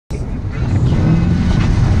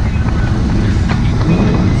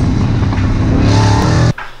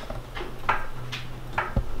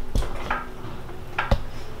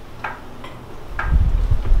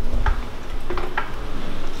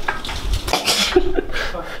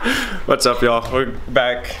What's up, y'all? We're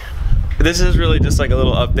back. This is really just like a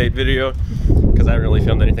little update video because I haven't really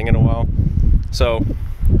filmed anything in a while. So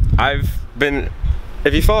I've been,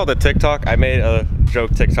 if you follow the TikTok, I made a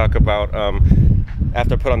joke TikTok about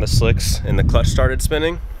after I put on the slicks and the clutch started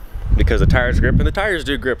spinning because the tires grip, and the tires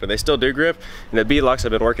do grip, and they still do grip, and the bead-locks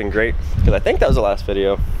have been working great because I think that was the last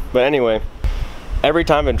video. But anyway, every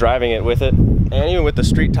time I've been driving it with it, and even with the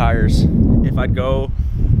street tires, if I'd go,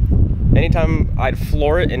 anytime I'd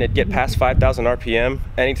floor it and it'd get past 5,000 RPM,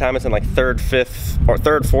 anytime it's in like third,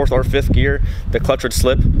 fourth, or fifth gear, the clutch would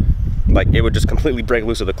slip. Like it would just completely break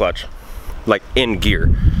loose of the clutch, like in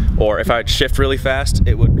gear. Or if I'd shift really fast,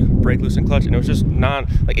 it would break loose in clutch, and it was just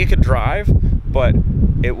like it could drive, but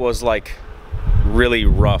it was like really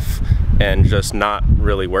rough and just not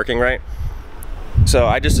really working right. So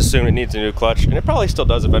I just assumed it needs a new clutch, and it probably still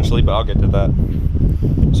does eventually, but I'll get to that.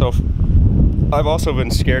 So I've also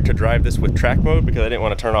been scared to drive this with track mode because I didn't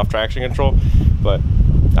want to turn off traction control, but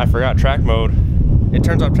I forgot track mode. It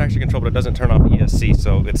turns off traction control, but it doesn't turn off ESC,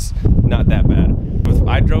 so it's not that bad.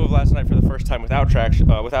 I drove last night for the first time without traction,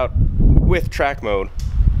 with track mode,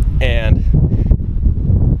 and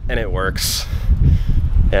it works.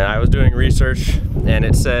 And I was doing research, and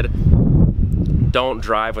it said don't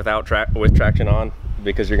drive with traction on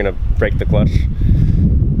because you're gonna break the clutch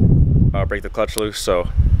loose. So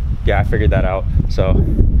yeah, I figured that out. So,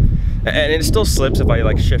 and it still slips if I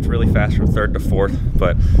like shift really fast from third to fourth,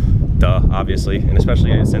 but duh, obviously, and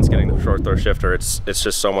especially since getting the short throw shifter, it's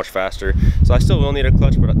just so much faster. So I still will need a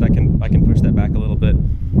clutch, but I can push that back a little bit.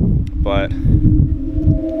 But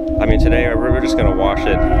I mean, today we're just gonna wash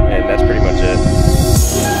it, and that's pretty much it.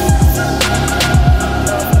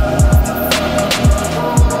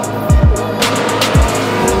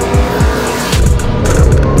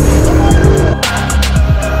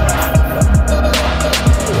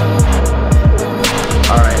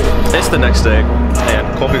 It's the next day,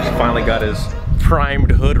 and Colby finally got his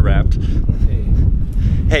primed hood wrapped.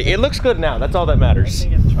 Hey, it looks good now. That's all that matters.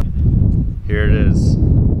 Here it is.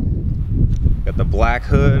 Got the black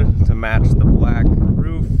hood to match the black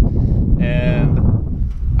roof, and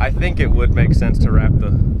I think it would make sense to wrap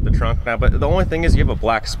the trunk now, but the only thing is you have a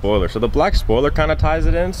black spoiler, so the black spoiler kind of ties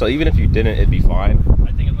it in, so even if you didn't, it'd be fine.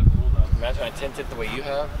 I think it looked cool though. Imagine I tint it the way you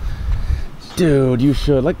have. Dude, you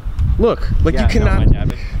should. Like, look, like yeah, you cannot. No,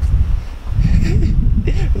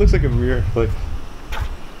 It looks like a mirror. Like,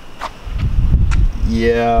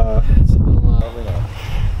 yeah. It's a little,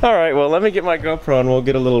 All right, well, let me get my GoPro and we'll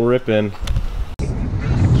get a little rip in.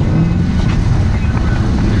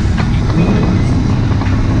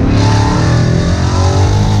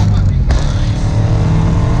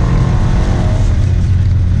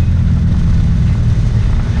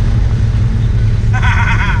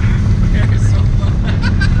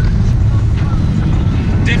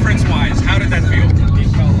 Difference-wise, how did that feel? It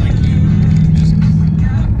felt like you just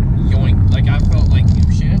yoink. Like I felt like you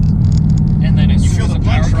shit, and then as soon as the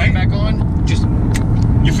power came back on, just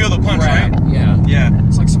you feel the punch, right? Yeah. Yeah.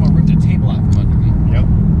 It's like someone ripped a table out from under me. Yep.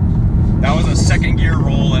 That was a second gear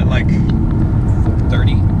roll at like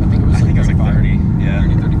 30. I think it was like 30. Yeah.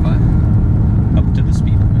 30, 35. Up to the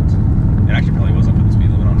speed limit. It actually probably was up to the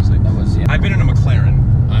speed limit, honestly. That was, yeah. I've been in a McLaren.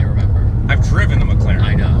 I remember. I've driven the McLaren.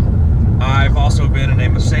 I know. I've also been in a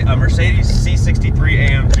Mercedes C63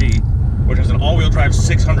 AMG, which is an all-wheel drive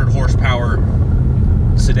 600 horsepower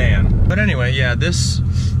sedan. But anyway, yeah, this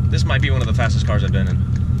might be one of the fastest cars I've been in.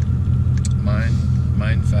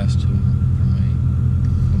 Mine fast too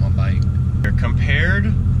for my bike.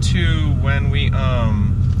 Compared to when we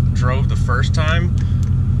drove the first time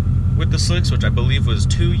with the slicks, which I believe was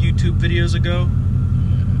 2 YouTube videos ago.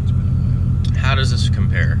 Yeah, it's been a while. How does this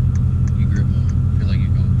compare? You grip more. I feel like you're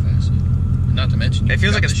going faster. Not to mention, it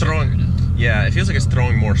feels like it's throwing. Yeah, it feels like it's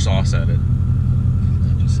throwing more sauce at it.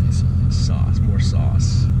 Not just say something. Sauce, more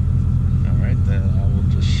sauce. All right, then I will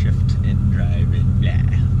just shift and drive it. Yeah.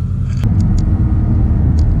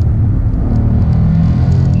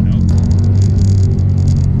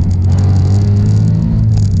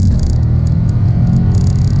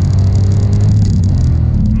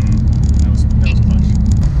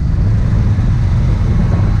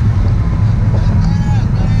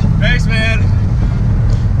 Thanks, man.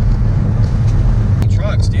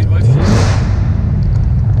 Trucks, dude. What?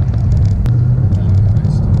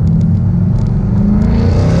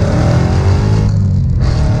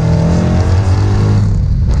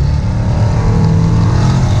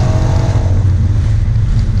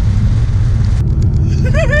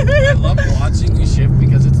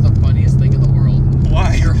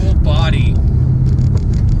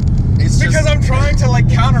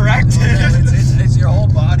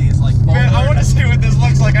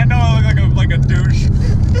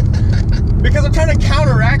 I'm trying to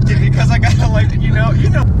counteract it because I gotta like, you know.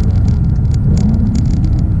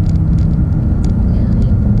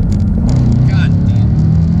 God damn.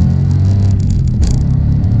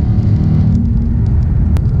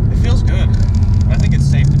 It feels good. I think it's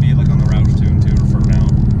safe to be like on the Roush Tune 2 for now.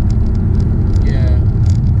 Yeah.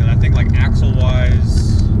 Because I think like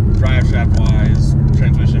axle-wise, drive shaft wise,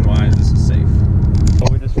 transmission wise, this is safe.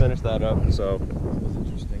 Well, we just finished that up, so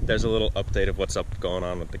there's a little update of what's up going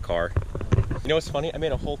on with the car. You know what's funny? I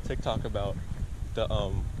made a whole TikTok about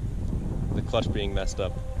the clutch being messed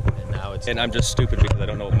up. And I'm just stupid because I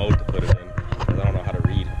don't know what mode to put it in. Because I don't know how to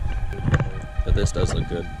read. But this does look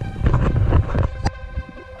good.